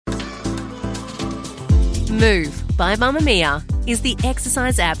Move by Mamma Mia is the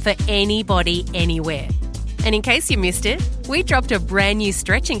exercise app for anybody, anywhere. And in case you missed it, we dropped a brand new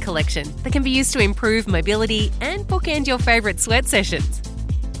stretching collection that can be used to improve mobility and bookend your favourite sweat sessions.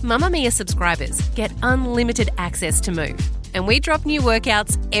 Mamma Mia subscribers get unlimited access to Move, and we drop new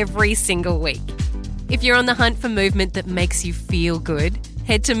workouts every single week. If you're on the hunt for movement that makes you feel good,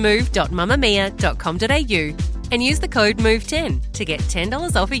 head to move.mamamia.com.au and use the code MOVE10 to get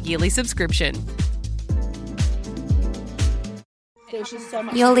 $10 off a yearly subscription.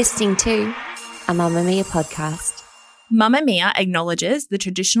 You're listening to a Mamma Mia podcast. Mamma Mia acknowledges the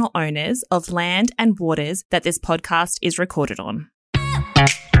traditional owners of land and waters that this podcast is recorded on.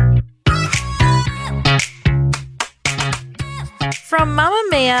 From Mamma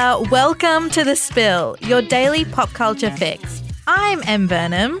Mia, welcome to The Spill, your daily pop culture fix. I'm Em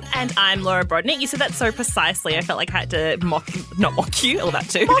Burnham. And I'm Laura Brodnick. You said that so precisely. I felt like I had to not mock you, all that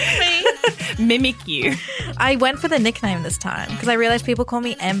too. Mock me. Mimic you. I went for the nickname this time because I realised people call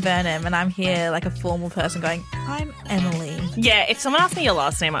me Em Burnham and I'm here like a formal person going, I'm Emily. Yeah, if someone asked me your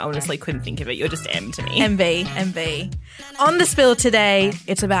last name, I honestly couldn't think of it. You're just M to me. MB. On The Spill today,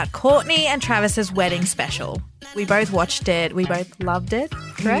 it's about Courtney and Travis's wedding special. We both watched it. We both loved it,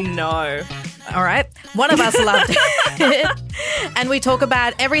 correct? No. All right. One of us loved it. And we talk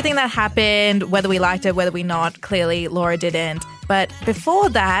about everything that happened, whether we liked it, whether we not. Clearly, Laura didn't. But before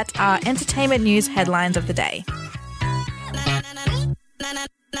that, our entertainment news headlines of the day.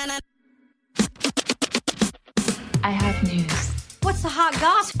 I have news. What's the hot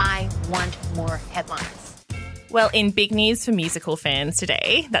gossip? I want more headlines. Well, in big news for musical fans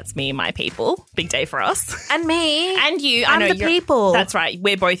today, that's me and my people. Big day for us. And me. And you. I'm the people. That's right.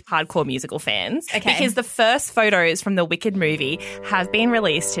 We're both hardcore musical fans. Okay. Because the first photos from the Wicked movie have been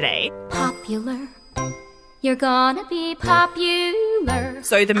released today. Popular. You're gonna be popular.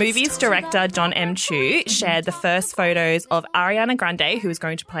 So the movie's director, John M. Chu, shared the first photos of Ariana Grande, who is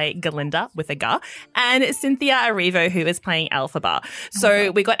going to play Galinda with a G, and Cynthia Erivo, who is playing Elphaba. So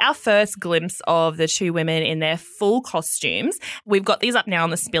we got our first glimpse of the two women in their full costumes. We've got these up now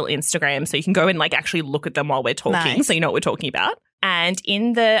on the Spill Instagram, so you can go and actually look at them while we're talking, so you know what we're talking about. And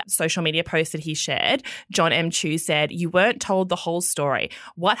in the social media post that he shared, John M. Chu said, "You weren't told the whole story.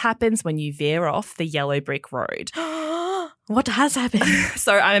 What happens when you veer off the yellow brick road?" What has happened?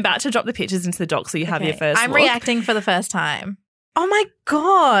 So I'm about to drop the pictures into the doc so you have your first I'm look. reacting for the first time. Oh my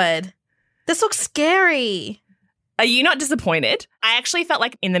God. This looks scary. Are you not disappointed? I actually felt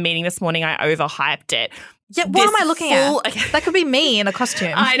like in the meeting this morning I overhyped it. Yeah, what am I looking at? Okay. That could be me in a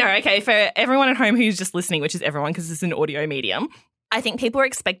costume. I know, okay. For everyone at home who's just listening, which is everyone because this is an audio medium, I think people are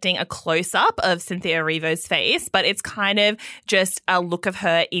expecting a close-up of Cynthia Erivo's face, but it's kind of just a look of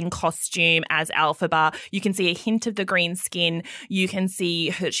her in costume as Elphaba. You can see a hint of the green skin. You can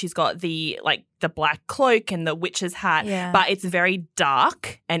see she's got the black cloak and the witch's hat, but it's very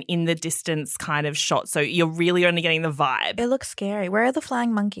dark and in the distance kind of shot. So you're really only getting the vibe. It looks scary. Where are the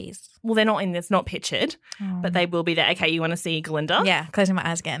flying monkeys? Well, they're not in this, not pictured, but they will be there. Okay, you want to see Galinda? Yeah, closing my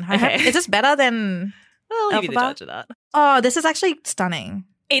eyes again. Okay. Is this better than I'll leave you the Elphaba? judge of that. Oh, this is actually stunning.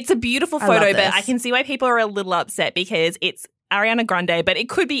 It's a beautiful I love photo, but this. I can see why people are a little upset because it's Ariana Grande, but it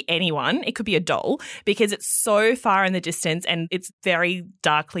could be anyone. It could be a doll because it's so far in the distance and it's very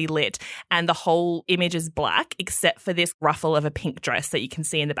darkly lit and the whole image is black except for this ruffle of a pink dress that you can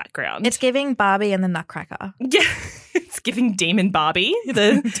see in the background. It's giving Barbie and the Nutcracker. Yeah, it's giving Demon Barbie,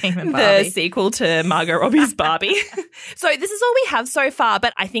 Demon Barbie. the sequel to Margot Robbie's Barbie. So this is all we have so far,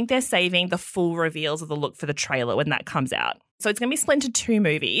 but I think they're saving the full reveals of the look for the trailer when that comes out. So it's going to be split into two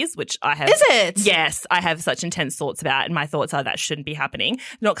movies, which I have. Is it? Yes, I have such intense thoughts about, and my thoughts are that shouldn't be happening.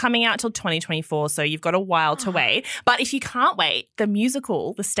 Not coming out till 2024, so you've got a while to wait. But if you can't wait,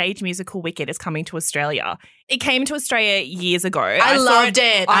 the stage musical Wicked is coming to Australia. It came to Australia years ago. I loved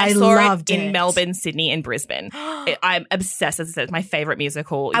it. I saw loved it in Melbourne, Sydney, and Brisbane. I'm obsessed, as I said, it's my favourite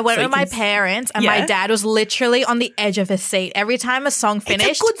musical. I went So with you my can parents and my dad was literally on the edge of his seat. Every time a song finished,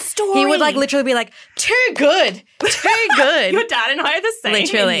 It's a good story. he would literally be like, too good. Your dad and I are the same.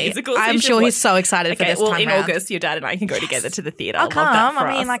 Literally. In musicals. I'm You should sure watch- he's so excited for Okay, this well, time in round. August, your dad and I can go together to the theatre. I'll Love that come. for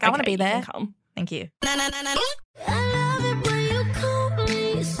I mean, us. I want to Okay, be there. you can come. Thank you.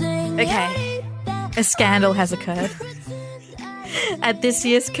 Okay. A scandal has occurred at this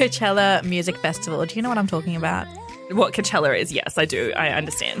year's Coachella Music Festival. Do you know what I'm talking about? What Coachella is, yes, I do. I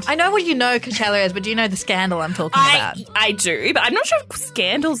understand. I know what you know Coachella is, but do you know the scandal I'm talking about? I do, but I'm not sure if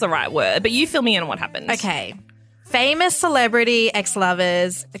scandal's the right word, but you fill me in on what happened. Okay. Famous celebrity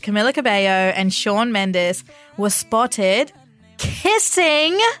ex-lovers Camila Cabello and Shawn Mendes were spotted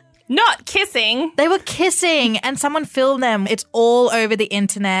kissing. Not kissing. They were kissing and someone filmed them. It's all over the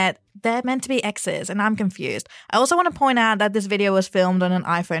internet. they're meant to be exes and I'm confused. I also want to point out that this video was filmed on an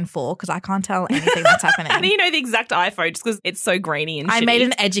iPhone 4 because I can't tell anything that's happening. How do you know the exact iPhone just because it's so grainy and shitty? I made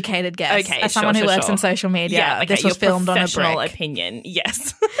an educated guess. Okay, as someone who works in social media, yeah, okay, this was filmed on a professional brick. opinion,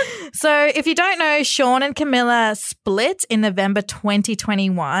 yes. So if you don't know, Sean and Camilla split in November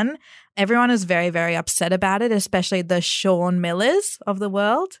 2021. Everyone is very, very upset about it, especially the Sean Millers of the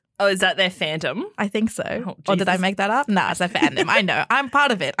world. Oh, is that their fandom? I think so. Oh, or did I make that up? No, it's their fandom. I know. I'm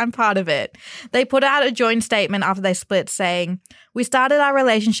part of it. They put out a joint statement after they split saying, "We started our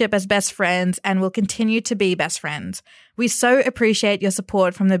relationship as best friends and will continue to be best friends. We so appreciate your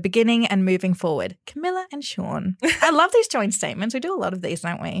support from the beginning and moving forward. Camilla and Sean." I love these joint statements. We do a lot of these,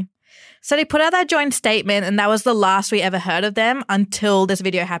 don't we? So they put out that joint statement and that was the last we ever heard of them until this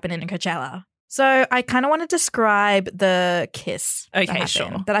video happened in Coachella. So I kind of want to describe the kiss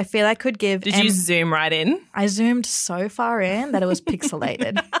that I feel I could give. Did you zoom right in? I zoomed so far in that it was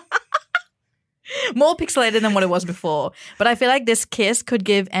pixelated. More pixelated than what it was before. But I feel like this kiss could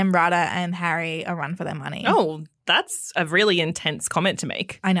give Emrata and Harry a run for their money. Oh, that's a really intense comment to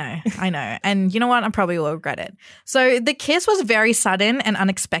make. I know. And you know what? I probably will regret it. So the kiss was very sudden and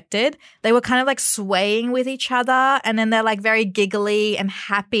unexpected. They were kind of like swaying with each other and then they're like very giggly and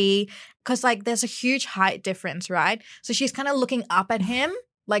happy because like there's a huge height difference, right? So she's kind of looking up at him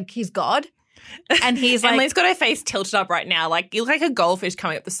like he's God. And he's like, Emily's got her face tilted up right now. Like, you look like a goldfish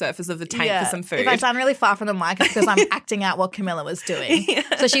coming up the surface of the tank for some food. If I sound really far from the mic, it's because I'm acting out what Camilla was doing.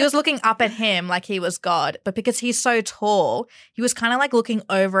 Yeah. So she was looking up at him like he was God. But because he's so tall, he was kind of like looking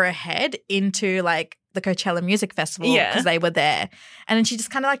over her head into like the Coachella Music Festival because they were there. And then she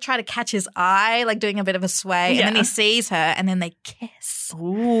just kind of like tried to catch his eye, like doing a bit of a sway. And then he sees her and then they kiss.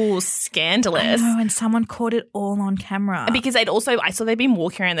 Ooh, scandalous. I know, and someone caught it all on camera. Because I saw they'd been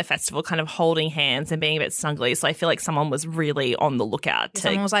walking around the festival kind of holding hands and being a bit snuggly. So I feel like someone was really on the lookout to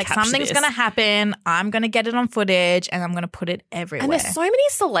Someone was like, capture something's this. going to happen. I'm going to get it on footage and I'm going to put it everywhere. And there's so many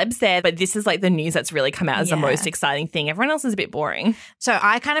celebs there, but this is like the news that's really come out as the most exciting thing. Everyone else is a bit boring. So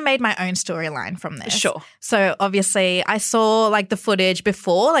I kind of made my own storyline from this. Sure. So obviously I saw like the footage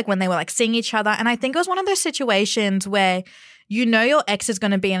before, like when they were like seeing each other. And I think it was one of those situations where you know your ex is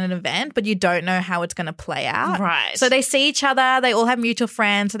going to be in an event, but you don't know how it's going to play out. Right. So they see each other. They all have mutual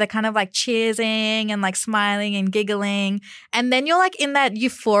friends. So they're kind of like cheersing and like smiling and giggling. And then you're like in that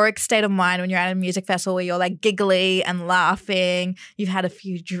euphoric state of mind when you're at a music festival where you're like giggly and laughing. You've had a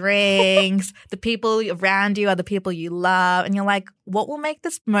few drinks. The people around you are the people you love. And you're like, what will make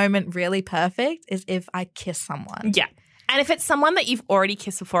this moment really perfect is if I kiss someone. Yeah. And if it's someone that you've already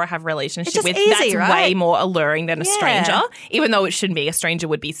kissed before or have a relationship with, easy, that's right? way more alluring than a stranger, even though it shouldn't be. A stranger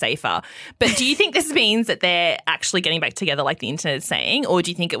would be safer. But do you think this means that they're actually getting back together like the internet is saying? Or do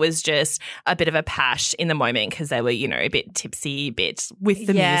you think it was just a bit of a pash in the moment because they were, you know, a bit tipsy, a bit with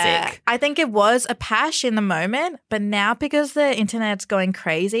the music? I think it was a pash in the moment. But now because the internet's going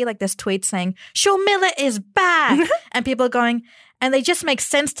crazy, like there's tweets saying, Sean Miller is back. And people are going, and they just make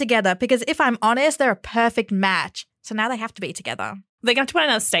sense together because if I'm honest, they're a perfect match. So now they have to be together. They're going to put out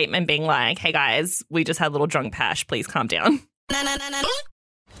another statement being like, hey guys, we just had a little drunk pash. Please calm down.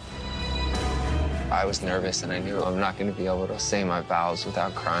 I was nervous and I knew I'm not going to be able to say my vows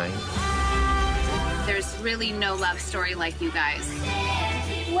without crying. There's really no love story like you guys.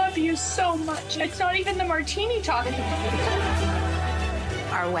 Love you so much. It's not even the martini talking.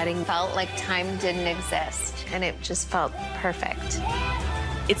 Our wedding felt like time didn't exist, and it just felt perfect.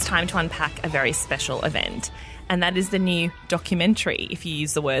 It's time to unpack a very special event. And that is the new documentary, if you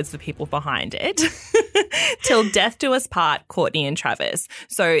use the words of the people behind it. Till Death Do Us Part, Kourtney and Travis.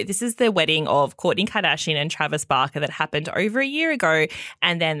 So this is the wedding of Kourtney Kardashian and Travis Barker that happened over a year ago.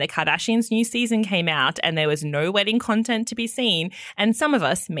 And then the Kardashians' new season came out and there was no wedding content to be seen. And some of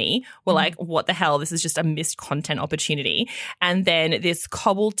us, me, were like, what the hell? This is just a missed content opportunity. And then this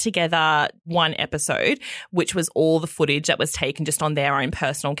cobbled together one episode, which was all the footage that was taken just on their own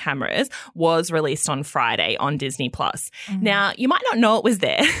personal cameras, was released on Friday on Disney Plus. Now, you might not know it was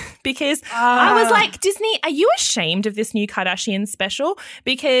there because I was like, Disney, are you ashamed of this new Kardashian special?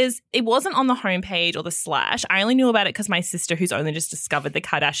 Because it wasn't on the homepage or the slash. I only knew about it because my sister, who's only just discovered the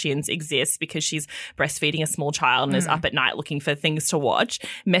Kardashians exist because she's breastfeeding a small child and is up at night looking for things to watch,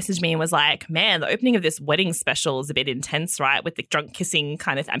 messaged me and was like, man, the opening of this wedding special is a bit intense, right? With the drunk kissing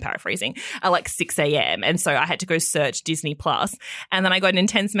kind of, I'm paraphrasing, at like 6 a.m. And so I had to go search Disney Plus. And then I got an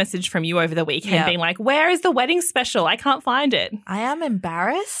intense message from you over the weekend being like, where is the wedding special? I can't find it. I am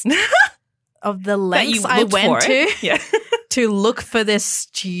embarrassed of the lengths I went to to look for this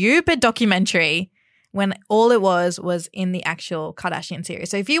stupid documentary when all it was in the actual Kardashian series.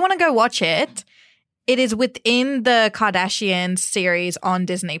 So if you want to go watch it, It is within the Kardashian series on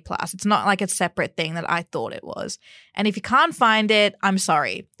Disney Plus. It's not like a separate thing that I thought it was. And if you can't find it, I'm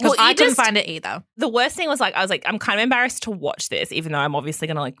sorry. Because I couldn't find it either. The worst thing was I was like, I'm kind of embarrassed to watch this, even though I'm obviously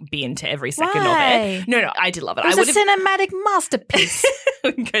going to like be into every second of it. No, I did love it. It was a cinematic masterpiece. I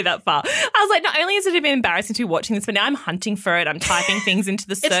wouldn't go that far. I was like, not only is it a bit embarrassing to be watching this, but now I'm hunting for it. I'm typing things into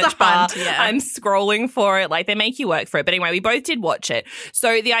the search bar. I'm scrolling for it. Like they make you work for it. But anyway, we both did watch it.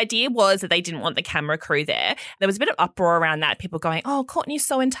 So the idea was that they didn't want the camera crew there. There was a bit of uproar around that. People going, oh, Kourtney's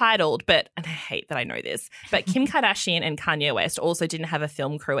so entitled. But, and I hate that I know this, but Kim Kardashian and Kanye West also didn't have a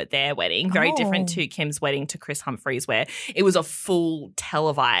film crew at their wedding. Very different to Kim's wedding to Chris Humphries, where it was a full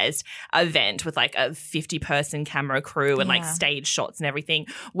televised event with like a 50-person camera crew and like stage shots and everything.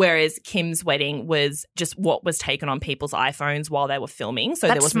 Whereas Kim's wedding was just what was taken on people's iPhones while they were filming. So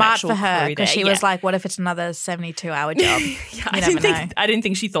that's there was smart an actual for her because she was like, what if it's another 72-hour job? I didn't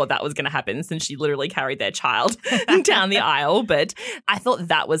think she thought that was going to happen since she literally carried their child down the aisle. But I thought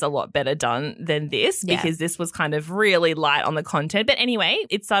that was a lot better done than this because this was kind of really light on the content. But anyway,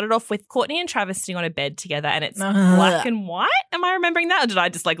 it started off with Kourtney and Travis sitting on a bed together and it's black and white. Am I remembering that or did I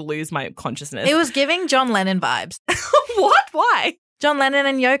just like lose my consciousness? It was giving John Lennon vibes. What? Why? John Lennon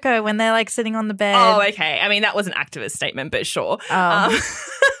and Yoko when they're like sitting on the bed. Oh, okay. I mean, that was an activist statement, but sure. I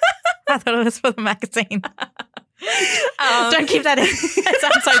thought it was for the magazine. Don't keep that in. That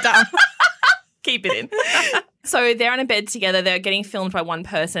sounds so dumb. Keep it in. So they're on a bed together. They're getting filmed by one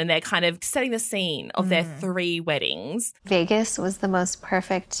person. They're kind of setting the scene of their 3 weddings. Vegas was the most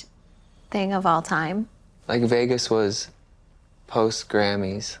perfect thing of all time. Like Vegas was post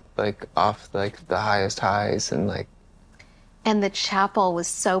Grammys, like off like the highest highs and like. And the chapel was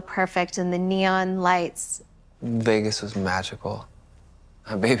so perfect and the neon lights. Vegas was magical.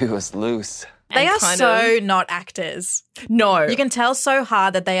 My baby was loose. They are so not actors. No. You can tell so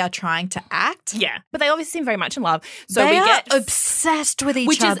hard that they are trying to act. Yeah. But they obviously seem very much in love. So they we are get obsessed with each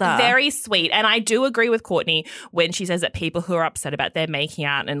which other. Which is very sweet. And I do agree with Kourtney when she says that people who are upset about their making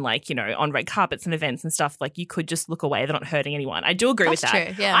out and like, you know, on red carpets and events and stuff, like you could just look away. They're not hurting anyone. I do agree with that.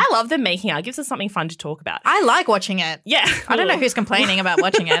 True, yeah. I love them making out. It gives us something fun to talk about. I like watching it. Yeah. I don't know who's complaining about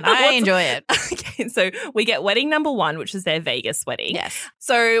watching it. I enjoy it. Okay. So we get wedding number 1, which is their Vegas wedding. Yes.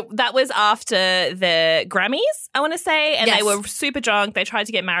 So that was after the Grammys, I want to say, and they were super drunk. They tried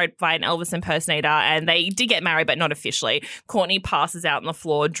to get married by an Elvis impersonator and they did get married, but not officially. Kourtney passes out on the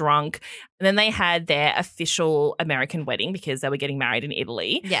floor drunk. And then they had their official American wedding because they were getting married in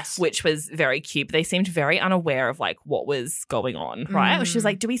Italy. Yes. Which was very cute. But they seemed very unaware of like what was going on, right? She was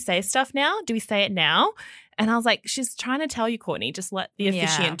like, do we say stuff now? Do we say it now? And I was like, she's trying to tell you, Kourtney, just let the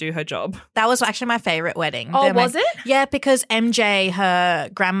officiant do her job. That was actually my favorite wedding. Oh, was it? Yeah, because MJ, her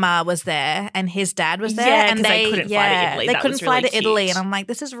grandma, was there and his dad was there. Yeah, and they couldn't fly to Italy. They That couldn't was fly really to Italy. cute. And I'm like,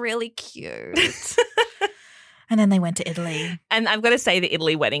 this is really cute. And then they went to Italy. And I've got to say the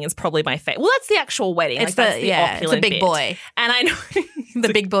Italy wedding is probably my favorite. Well, that's the actual wedding. It's that's the it's a opulent big bit. boy. And I know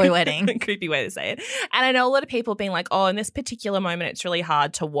the big boy wedding. Creepy way to say it. And I know a lot of people being like, oh, in this particular moment, it's really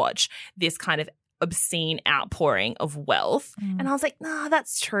hard to watch this kind of obscene outpouring of wealth. And I was like, nah,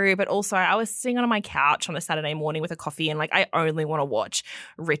 that's true. But also I was sitting on my couch on a Saturday morning with a coffee and like I only want to watch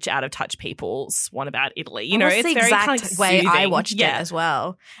rich out of touch people swan about Italy. You know, That's it's the very exact kind of way I soothing. watched it as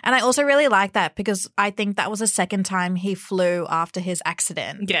well. And I also really like that because I think that was the second time he flew after his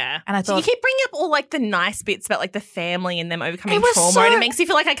accident. Yeah. And I So thought you keep bringing up all like the nice bits about like the family and them overcoming It was trauma so- and it makes me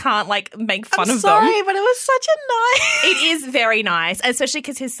feel like I can't like make fun I'm of sorry, them. but it was such a nice. It is very nice, especially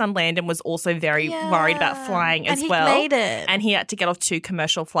because his son Landon was also very worried about flying and as he well. made it. And he had to get off 2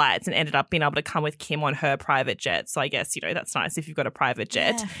 commercial flights and ended up being able to come with Kim on her private jet. So I guess, you know, that's nice if you've got a private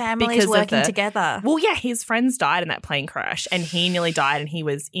jet. Yeah, families because of working together. Well, yeah, his friends died in that plane crash and he nearly died and he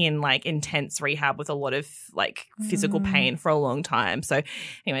was in like intense rehab with a lot of like physical pain for a long time. So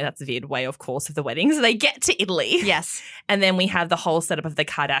anyway, that's a weird way, of course, of the wedding. So they get to Italy. Yes. And then we have the whole setup of the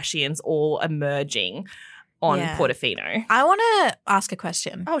Kardashians all emerging on Portofino. I want to ask a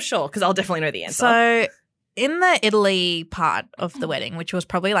question. Oh, sure, because I'll definitely know the answer. So in the Italy part of the wedding, which was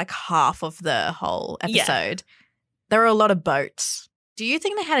probably like half of the whole episode, there were a lot of boats. Do you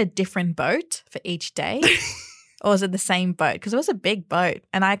think they had a different boat for each day? Or was it the same boat? Because it was a big boat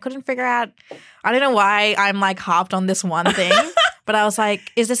and I couldn't figure out – I don't know why I'm like harped on this one thing. But I was like,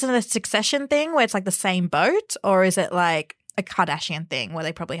 is this a succession thing where it's like the same boat or is it like a Kardashian thing where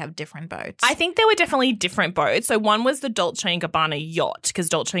they probably have different boats. I think there were definitely different boats. So one was the Dolce & Gabbana yacht, because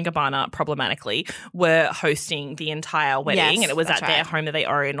Dolce & Gabbana, problematically, were hosting the entire wedding, and it was at their home that they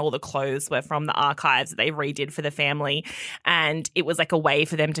own. All the clothes were from the archives that they redid for the family, and it was like a way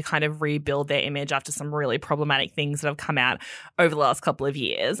for them to kind of rebuild their image after some really problematic things that have come out over the last couple of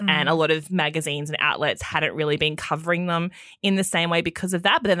years. And a lot of magazines and outlets hadn't really been covering them in the same way because of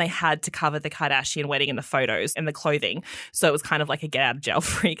that, but then they had to cover the Kardashian wedding and the photos and the clothing. So it was kind of like a get out of jail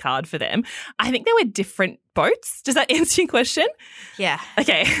free card for them. I think there were different boats. Does that answer your question? Yeah.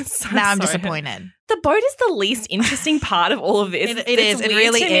 Okay. So now I'm disappointed. The boat is the least interesting part of all of this. It is. It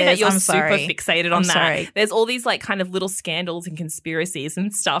really is. That you're I'm super sorry. fixated on that. Sorry. There's all these like kind of little scandals and conspiracies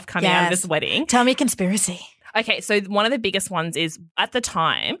and stuff coming out of this wedding. Tell me conspiracy. Okay, so one of the biggest ones is at the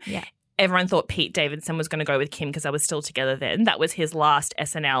time, everyone thought Pete Davidson was going to go with Kim because they were still together then. That was his last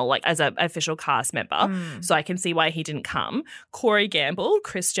SNL, like as an official cast member. So I can see why he didn't come. Corey Gamble,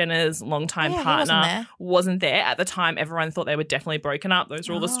 Kris Jenner's longtime partner, wasn't there. At the time, everyone thought they were definitely broken up. Those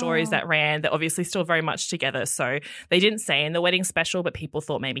were all the stories that ran. They're obviously still very much together. So they didn't say in the wedding special, but people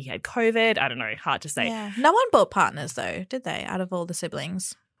thought maybe he had COVID. I don't know. Hard to say. Yeah. No one bought partners though, did they, out of all the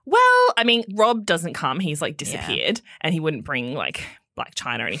siblings? Well, I mean, Rob doesn't come. He's like disappeared and he wouldn't bring like Black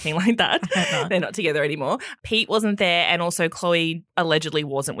China or anything like that. They're not together anymore. Pete wasn't there, and also Khloe allegedly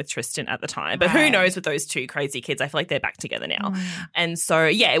wasn't with Tristan at the time. But who knows with those two crazy kids? I feel like they're back together now. And so,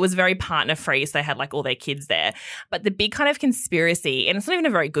 yeah, it was very partner free. So they had like all their kids there. But the big kind of conspiracy, and it's not even a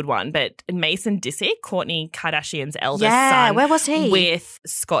very good one, but Mason Disick, Kourtney Kardashian's eldest son, where was he? With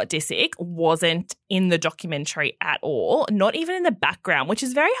Scott Disick, wasn't in the documentary at all, not even in the background, which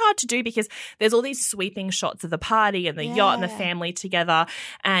is very hard to do because there's all these sweeping shots of the party and the yacht and the family together.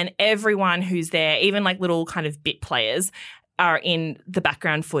 And everyone who's there, even like little kind of bit players, are in the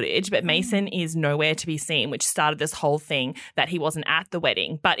background footage, but Mason is nowhere to be seen, which started this whole thing that he wasn't at the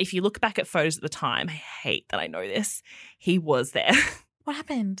wedding. But if you look back at photos at the time, I hate that I know this, he was there. What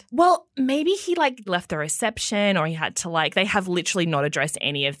happened? Well, maybe he like left the reception, or he had to like, they have literally not addressed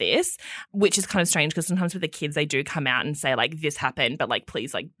any of this, which is kind of strange because sometimes with the kids, they do come out and say like this happened, but like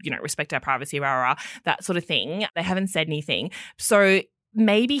please like, you know, respect our privacy, that sort of thing. They haven't said anything. So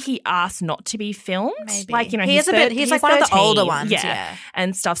maybe he asked not to be filmed. Maybe. Like, you know, he's like one of the older ones. Yeah.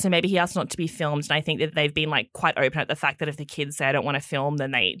 And stuff. So maybe he asked not to be filmed. And I think that they've been like quite open at the fact that if the kids say I don't want to film,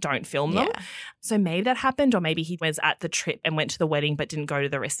 then they don't film them. So maybe that happened, or maybe he was at the trip and went to the wedding but didn't go to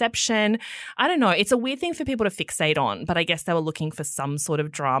the reception. I don't know. It's a weird thing for people to fixate on, but I guess they were looking for some sort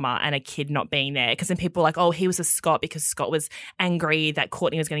of drama and a kid not being there, because then people were like, oh, he was a Scott because Scott was angry that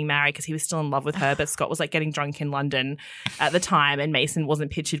Kourtney was getting married because he was still in love with her, but Scott was like getting drunk in London at the time and Mason wasn't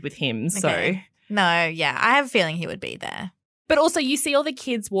pictured with him. So no, yeah, I have a feeling he would be there. But also you see all the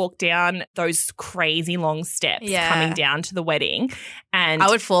kids walk down those crazy long steps coming down to the wedding. And I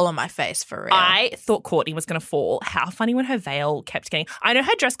would fall on my face for real. I thought Kourtney was going to fall. How funny when her veil kept getting – I know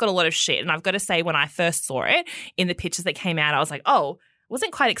her dress got a lot of shit, and I've got to say when I first saw it in the pictures that came out, I was like, oh,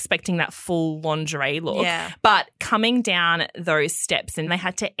 wasn't quite expecting that full lingerie look. Yeah. But coming down those steps, and they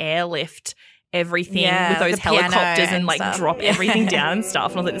had to airlift everything with those helicopters and like stuff. drop everything down and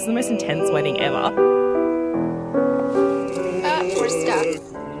stuff. And I was like, this is the most intense wedding ever. We're stuck.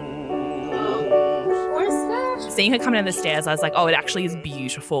 Seeing her come down the stairs, I was like, oh, it actually is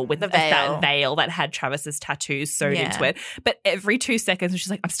beautiful with the veil. That veil that had Travis's tattoos sewed into it. But every 2 seconds, she's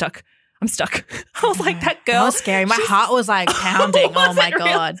like, I'm stuck. I was like, that girl. That was scary. My heart was like pounding. Oh my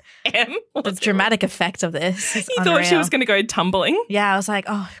God. The dramatic effect of this. You thought she was going to go tumbling? Yeah, I was like,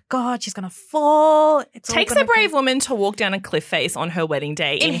 oh God, she's going to fall. It takes a brave woman to walk down a cliff face on her wedding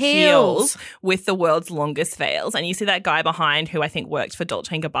day in heels with the world's longest veils. And you see that guy behind who I think worked for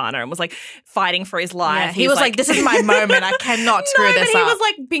Dolce & Gabbana and was like fighting for his life. Yeah, he was like, this is my moment. I cannot screw this up. He was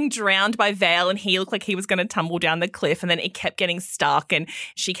like being drowned by veil, and he looked like he was going to tumble down the cliff, and then it kept getting stuck, and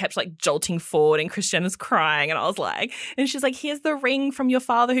she kept like jolting forward, and Kris Jenner's crying, and I was like, and she's like, here's the ring from your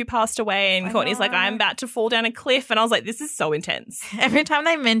father who passed away, and Kourtney's like, I'm about to fall down a cliff, and I was like, this is so intense. Every time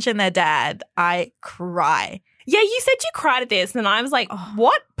they mention their dad, I cry. Yeah, you said you cried at this, and I was like,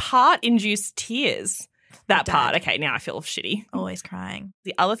 what part induced tears? That part. Okay, now I feel shitty. Always crying.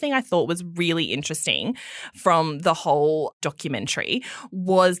 The other thing I thought was really interesting from the whole documentary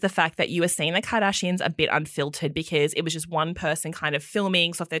was the fact that you were seeing the Kardashians a bit unfiltered, because it was just one person kind of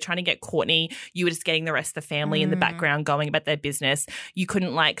filming. So if they're trying to get Kourtney, you were just getting the rest of the family in the background going about their business. You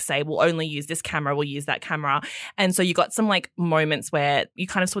couldn't like say, we'll only use this camera, we'll use that camera. And so you got some like moments where you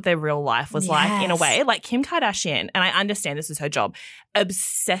kind of saw what their real life was like in a way. Like Kim Kardashian, and I understand this is her job,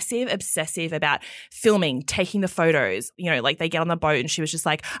 obsessive about filming, and taking the photos. You know, like they get on the boat and she was just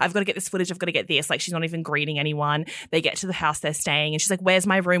like, I've got to get this footage. I've got to get this. Like she's not even greeting anyone. They get to the house they're staying and she's like, where's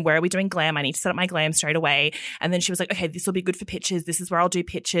my room? Where are we doing glam? I need to set up my glam straight away. And then she was like, okay, this will be good for pictures. This is where I'll do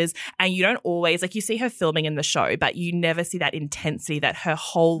pictures. And you don't always, like you see her filming in the show, but you never see that intensity that her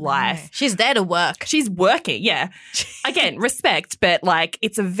whole life. She's there to work. She's working, yeah. Again, respect, but like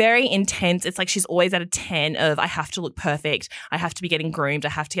it's a very intense, it's like she's always at a 10 of I have to look perfect, I have to be getting groomed, I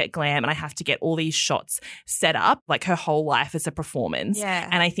have to get glam, and I have to get all these shots set up. Like her whole life is a performance. Yeah.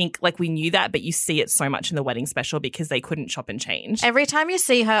 And I think like we knew that, but you see it so much in the wedding special because they couldn't chop and change. Every time you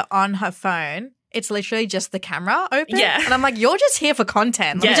see her on her phone, it's literally just the camera open. Yeah. And I'm like, you're just here for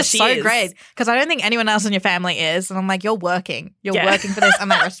content. Yeah, It's just she so is. great. Because I don't think anyone else in your family is. And I'm like, you're working. You're working for this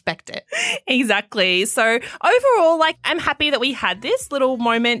and I respect it. Exactly. So overall, like I'm happy that we had this little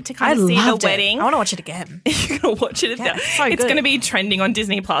moment to kind of see the wedding. I want to watch it again. You're going to watch it. Yeah, It's going to be trending on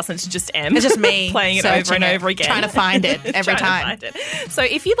Disney Plus and it's just Em. It's just me playing it over and over again. Trying to find it every time. So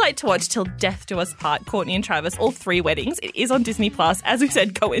if you'd like to watch Till Death Do Us Part, Courtney and Travis, all 3 weddings, it is on Disney Plus. As we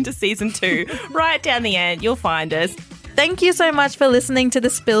said, go into season 2. Right down the end, you'll find us. Thank you so much for listening to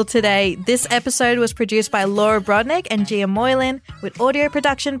The Spill today. This episode was produced by Laura Brodnick and Gia Moylan with audio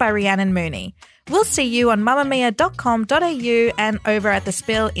production by Rhiannon Mooney. We'll see you on mamamia.com.au and over at The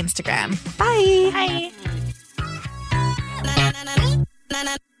Spill Instagram. Bye.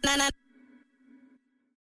 Bye.